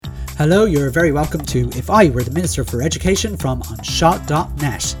Hello, you're very welcome to If I Were the Minister for Education from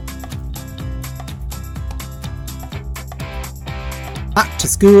Unsanitised. Back to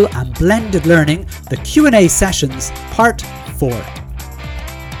school and blended learning, the Q&A sessions, part 4.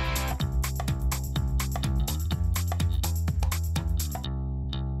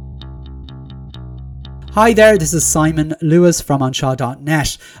 Hi there, this is Simon Lewis from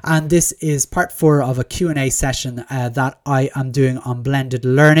Onshaw.net, and this is part 4 of a Q&A session that I am doing on blended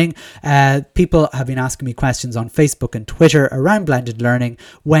learning. People have been asking me questions on Facebook and Twitter around blended learning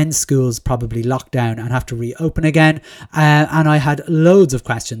when schools probably lock down and have to reopen again, and I had loads of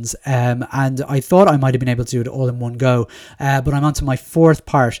questions, and I thought I might have been able to do it all in one go, but I'm on to my 4th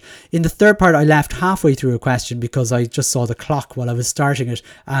part. In the 3rd part, I left halfway through a question because I just saw the clock while I was starting it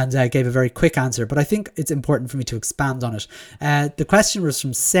and gave a very quick answer, but I think it's important for me to expand on it. The question was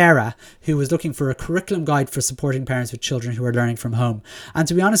from Sarah, who was looking for a curriculum guide for supporting parents with children who are learning from home. And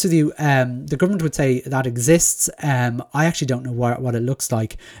to be honest with you, the government would say that exists. I actually don't know what it looks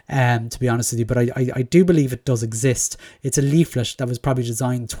like, to be honest with you, but I do believe it does exist. It's a leaflet that was probably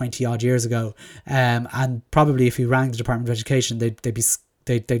designed 20 odd years ago, and probably if you rang the Department of Education,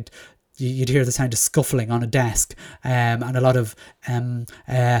 you'd hear the sound of scuffling on a desk, and a lot of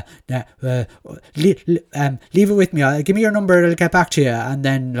leave it with me, give me your number, I'll get back to you. And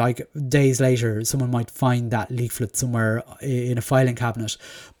then like days later someone might find that leaflet somewhere in a filing cabinet.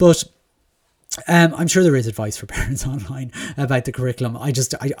 But I'm sure there is advice for parents online about the curriculum.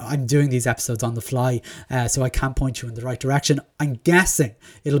 I'm doing these episodes on the fly, so I can't point you in the right direction. I'm guessing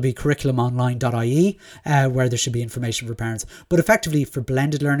it'll be curriculumonline.ie, where there should be information for parents. But effectively, for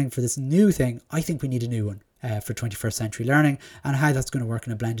blended learning, for this new thing, I think we need a new one for 21st century learning, and how that's going to work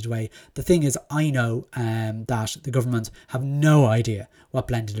in a blended way. The thing is, I know that the government have no idea what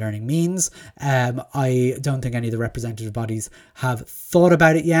blended learning means. I don't think any of the representative bodies have thought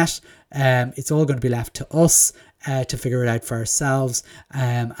about it yet. It's all going to be left to us to figure it out for ourselves,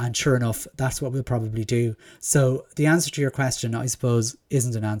 and sure enough, that's what we'll probably do. So the answer to your question, I suppose,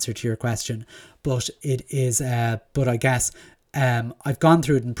 isn't an answer to your question, but it is. But I guess I've gone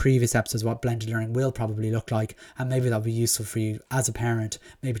through it in previous episodes what blended learning will probably look like, and maybe that'll be useful for you as a parent,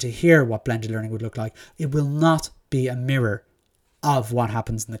 maybe to hear what blended learning would look like. It will not be a mirror of what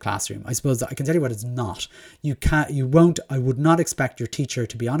happens in the classroom. I suppose that I can tell you what it's not. I would not expect your teacher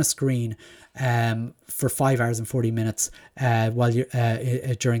to be on a screen for 5 hours and 40 minutes while you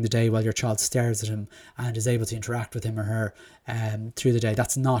during the day while your child stares at him and is able to interact with him or her through the day.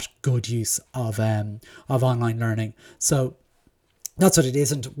 That's not good use of online learning. So that's what it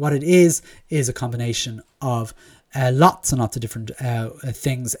isn't. What it is a combination of lots and lots of different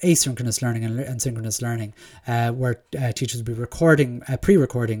things, asynchronous learning and synchronous learning, where teachers will be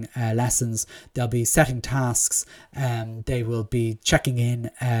pre-recording lessons. They'll be setting tasks, they will be checking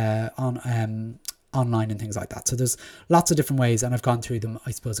in on online and things like that. So there's lots of different ways, and I've gone through them,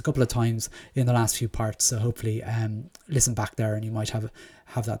 I suppose, a couple of times in the last few parts. So hopefully listen back there and you might have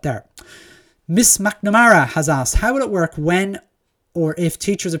that there. Miss McNamara has asked, how will it work when or if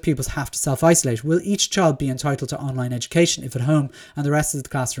teachers or pupils have to self-isolate? Will each child be entitled to online education if at home and the rest of the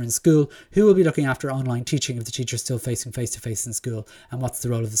class are in school? Who will be looking after online teaching if the teacher is still facing face-to-face in school? And what's the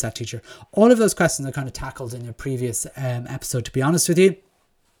role of the set teacher? All of those questions I kind of tackled in a previous episode, to be honest with you.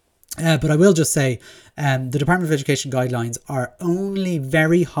 But I will just say the Department of Education guidelines are only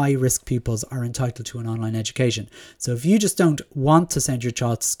very high risk pupils are entitled to an online education. So if you just don't want to send your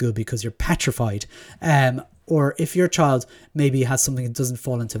child to school because you're petrified, or if your child maybe has something that doesn't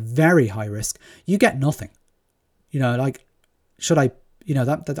fall into very high risk, you get nothing. Like, should I,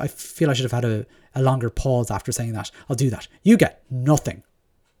 that I feel I should have had a longer pause after saying that. I'll do that. You get nothing.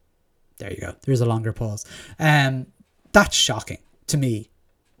 There you go. There's a longer pause. That's shocking to me,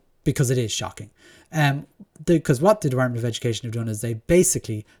 because it is shocking. Because what the Department of Education have done is they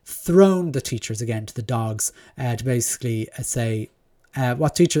basically thrown the teachers again to the dogs, to basically say,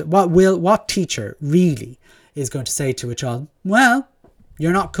 what teacher really is going to say to a child, well,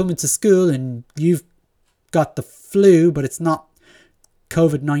 you're not coming to school and you've got the flu, but it's not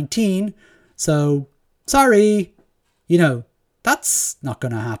COVID-19, so sorry. That's not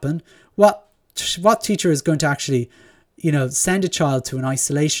going to happen. What teacher is going to actually send a child to an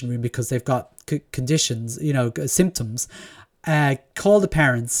isolation room because they've got conditions, symptoms, call the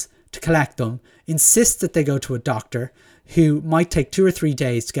parents to collect them, insist that they go to a doctor who might take 2 or 3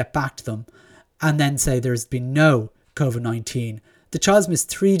 days to get back to them, and then say there's been no COVID-19. The child's missed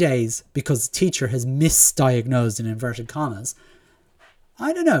 3 days because the teacher has misdiagnosed, in inverted commas.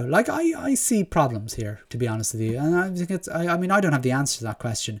 I don't know. Like, I see problems here, to be honest with you. And I think I don't have the answer to that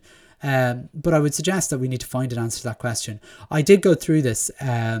question. But I would suggest that we need to find an answer to that question. I did go through this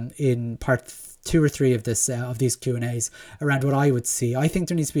in part 2 or 3 of this of these Q&As around what I would see. I think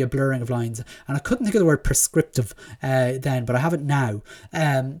there needs to be a blurring of lines, and I couldn't think of the word prescriptive then, but I have it now.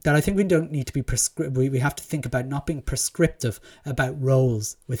 That I think we don't need to be we have to think about not being prescriptive about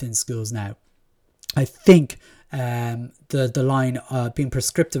roles within schools now. I think the line being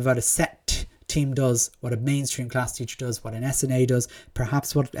prescriptive about a set team does, what a mainstream class teacher does, what an SNA does,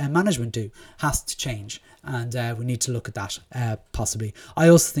 perhaps what management do, has to change. And we need to look at that possibly. I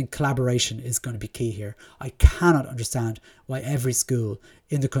also think collaboration is going to be key here. I cannot understand why every school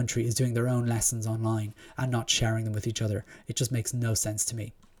in the country is doing their own lessons online and not sharing them with each other. It just makes no sense to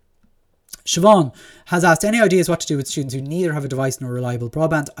me. Siobhan has asked, any ideas what to do with students who neither have a device nor reliable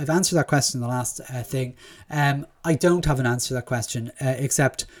broadband? I've answered that question in the last thing. I don't have an answer to that question,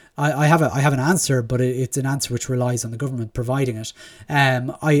 except I have an answer, but it's an answer which relies on the government providing it.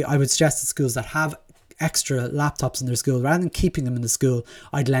 I would suggest that schools that have extra laptops in their school, rather than keeping them in the school,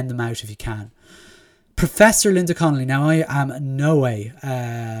 I'd lend them out if you can. Professor Linda Connolly, now I am no way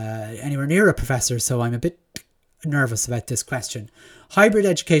anywhere near a professor, so I'm a bit nervous about this question. Hybrid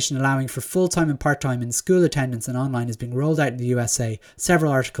education allowing for full-time and part-time in school attendance and online is being rolled out in the USA.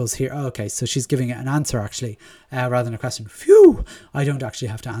 Several articles here. Oh, okay, so she's giving it an answer actually, rather than a question. Phew! I don't actually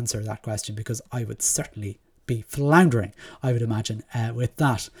have to answer that question because I would certainly be floundering, I would imagine, with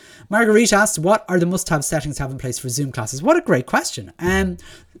that. Marguerite asked, what are the must-have settings to have in place for Zoom classes? What a great question.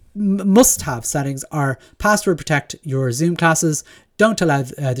 Must-have settings are password protect your Zoom classes, don't allow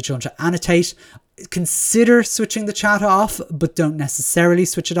the children to annotate, consider switching the chat off, but don't necessarily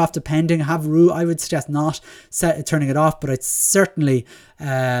switch it off depending. I would suggest not turning it off, but I'd certainly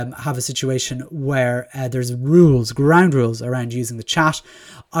have a situation where there's ground rules around using the chat.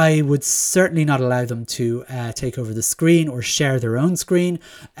 I would certainly not allow them to take over the screen or share their own screen.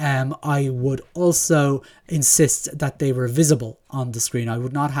 I would also insist that they were visible on the screen. I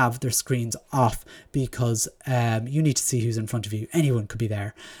would not have their screens off because you need to see who's in front of you. Anyone could be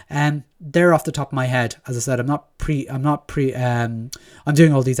there. They're off the top of my head. As I said, I'm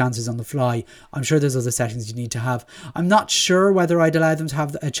doing all these answers on the fly. I'm sure there's other settings you need to have. I'm not sure whether I'd allow them to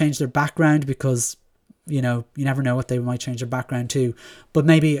have change their background because, you know, you never know what they might change their background to, but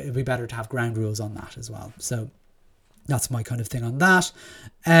maybe it'd be better to have ground rules on that as well. So that's my kind of thing on that.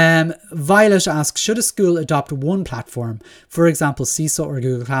 Violet asks, should a school adopt one platform, for example, Seesaw or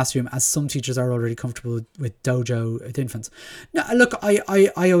Google Classroom, as some teachers are already comfortable with Dojo with infants? Now, look,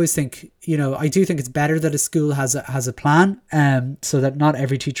 I always think, you know, I do think it's better that a school has a plan, so that not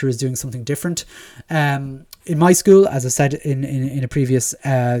every teacher is doing something different. In my school, as I said in a previous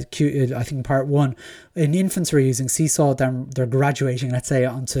I think part 1, in infants we're using Seesaw, then they're graduating, let's say,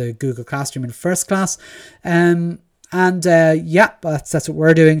 onto Google Classroom in first class. That's what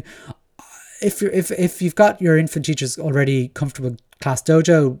we're doing. If you've got your infant teachers already comfortable with Class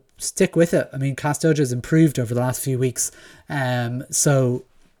Dojo, stick with it. I mean, Class Dojo has improved over the last few weeks, so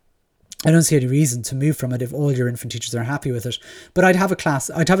I don't see any reason to move from it if all your infant teachers are happy with it. But I'd have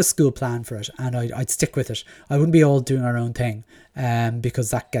a school plan for it, and I'd stick with it. I wouldn't be all doing our own thing,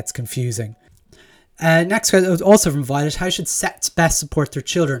 because that gets confusing. Next question, also from Violet, how should sets best support their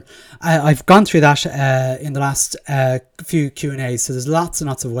children? I've gone through that in the last few Q&As, so there's lots and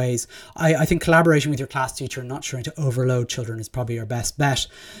lots of ways. I think collaboration with your class teacher and not trying to overload children is probably your best bet.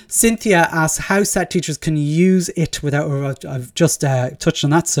 Cynthia asks how set teachers can use it without, I've just touched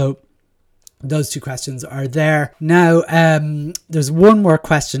on that, so those two questions are there. Now, there's one more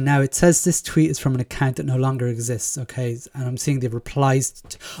question. Now, it says this tweet is from an account that no longer exists. Okay, and I'm seeing the replies.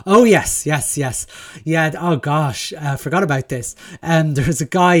 Oh, yes. Yeah, oh gosh, forgot about this. There's a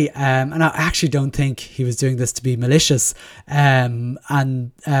guy, and I actually don't think he was doing this to be malicious. Basically,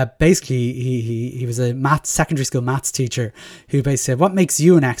 he was a secondary school maths teacher who basically said, what makes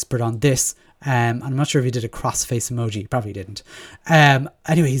you an expert on this? I'm not sure if he did a cross-face emoji. He probably didn't.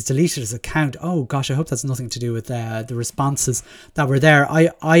 Anyway, he's deleted his account. Oh gosh, I hope that's nothing to do with the responses that were there.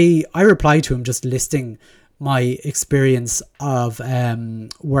 I replied to him just listing my experience of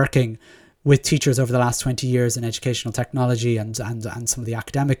working with teachers over the last 20 years in educational technology and some of the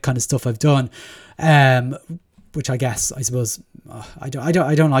academic kind of stuff I've done. Which I suppose I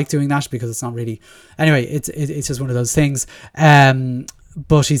don't like doing that because it's not really. Anyway, it's just one of those things.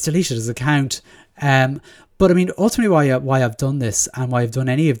 But he's deleted his account. But I mean, ultimately why I've done this and why I've done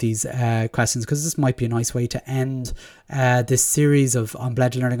any of these questions, because this might be a nice way to end this series on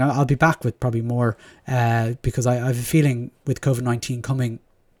blended learning. I'll be back with probably more because I have a feeling with COVID-19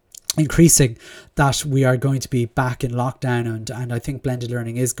 increasing that we are going to be back in lockdown, and I think blended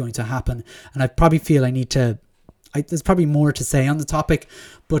learning is going to happen. And I probably feel I need to there's probably more to say on the topic,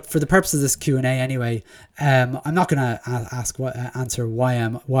 but for the purpose of this Q&A anyway, I'm not going to answer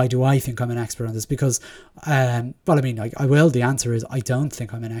why do I think I'm an expert on this, because well, I mean, I will. The answer is I don't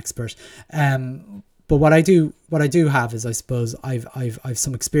think I'm an expert. But what I do have is, I suppose, I've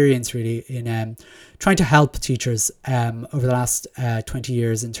some experience really in trying to help teachers over the last 20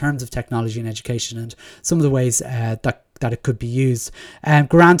 years in terms of technology in education, and some of the ways that it could be used.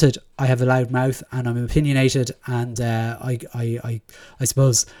 Granted, I have a loud mouth and I'm opinionated, and I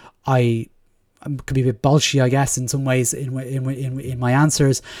suppose I could be a bit bolshy, I guess, in some ways in my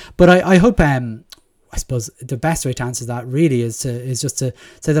answers. But I hope I suppose the best way to answer that really is just to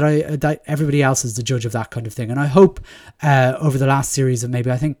say that everybody else is the judge of that kind of thing. And I hope over the last series of,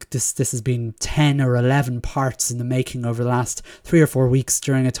 maybe I think this has been 10 or 11 parts in the making over the last 3 or 4 weeks,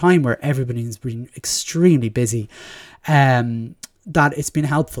 during a time where everybody's been extremely busy, that it's been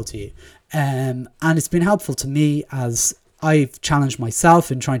helpful to you. And it's been helpful to me as I've challenged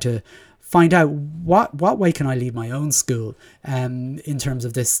myself in trying to find out what way can I lead my own school in terms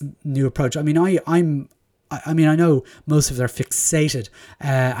of this new approach. I mean, I know most of us are fixated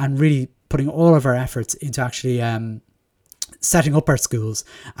and really putting all of our efforts into actually setting up our schools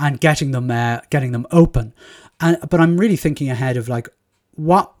and getting them open. But I'm really thinking ahead of, like,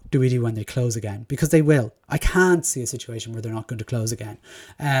 what do we do when they close again? Because they will. I can't see a situation where they're not going to close again.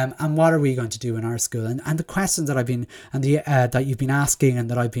 And what are we going to do in our school? And the questions that I've been, and that you've been asking and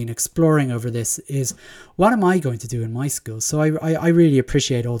that I've been exploring over this is, what am I going to do in my school? So I really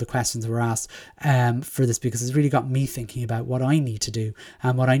appreciate all the questions that were asked for this, because it's really got me thinking about what I need to do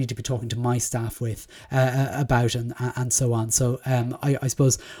and what I need to be talking to my staff with about, and so on. So I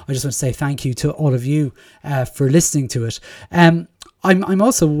suppose I just want to say thank you to all of you for listening to it. I'm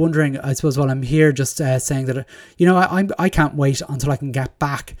also wondering, I suppose, while I'm here, just saying that, I can't wait until I can get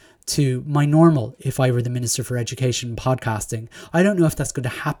back to my normal If I Were the Minister for Education podcasting. I don't know if that's going to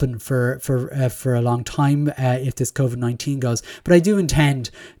happen for a long time if this COVID-19 goes, but I do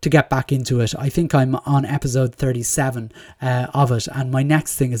intend to get back into it. I think I'm on episode 37 of it, and my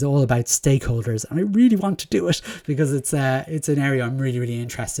next thing is all about stakeholders, and I really want to do it because it's an area I'm really, really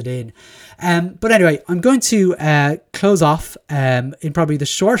interested in. But anyway, I'm going to close off in probably the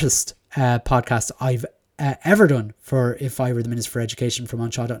shortest podcast I've ever done for If I Were the Minister for Education from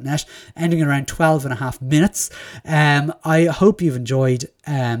Anseo.net, ending at around 12 and a half minutes. I hope you've enjoyed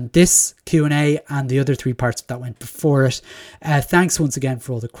this Q&A and the other 3 parts that went before it. Thanks once again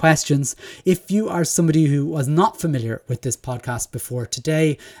for all the questions. If you are somebody who was not familiar with this podcast before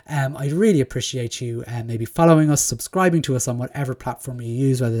today, I'd really appreciate you maybe following us, subscribing to us on whatever platform you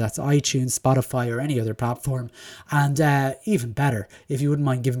use, whether that's iTunes, Spotify, or any other platform. And even better, if you wouldn't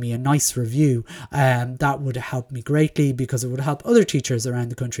mind giving me a nice review, that would help me greatly, because it would help other teachers around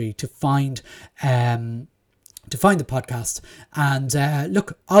the country to find the podcast. And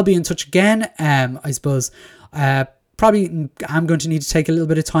look, I'll be in touch again. I suppose probably I'm going to need to take a little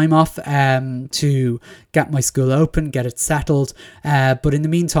bit of time off to get my school open, get it settled. But in the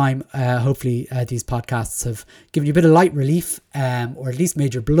meantime, hopefully these podcasts have given you a bit of light relief, or at least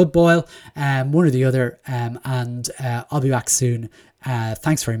made your blood boil, one or the other. And I'll be back soon.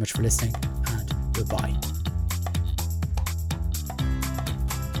 Thanks very much for listening, and goodbye.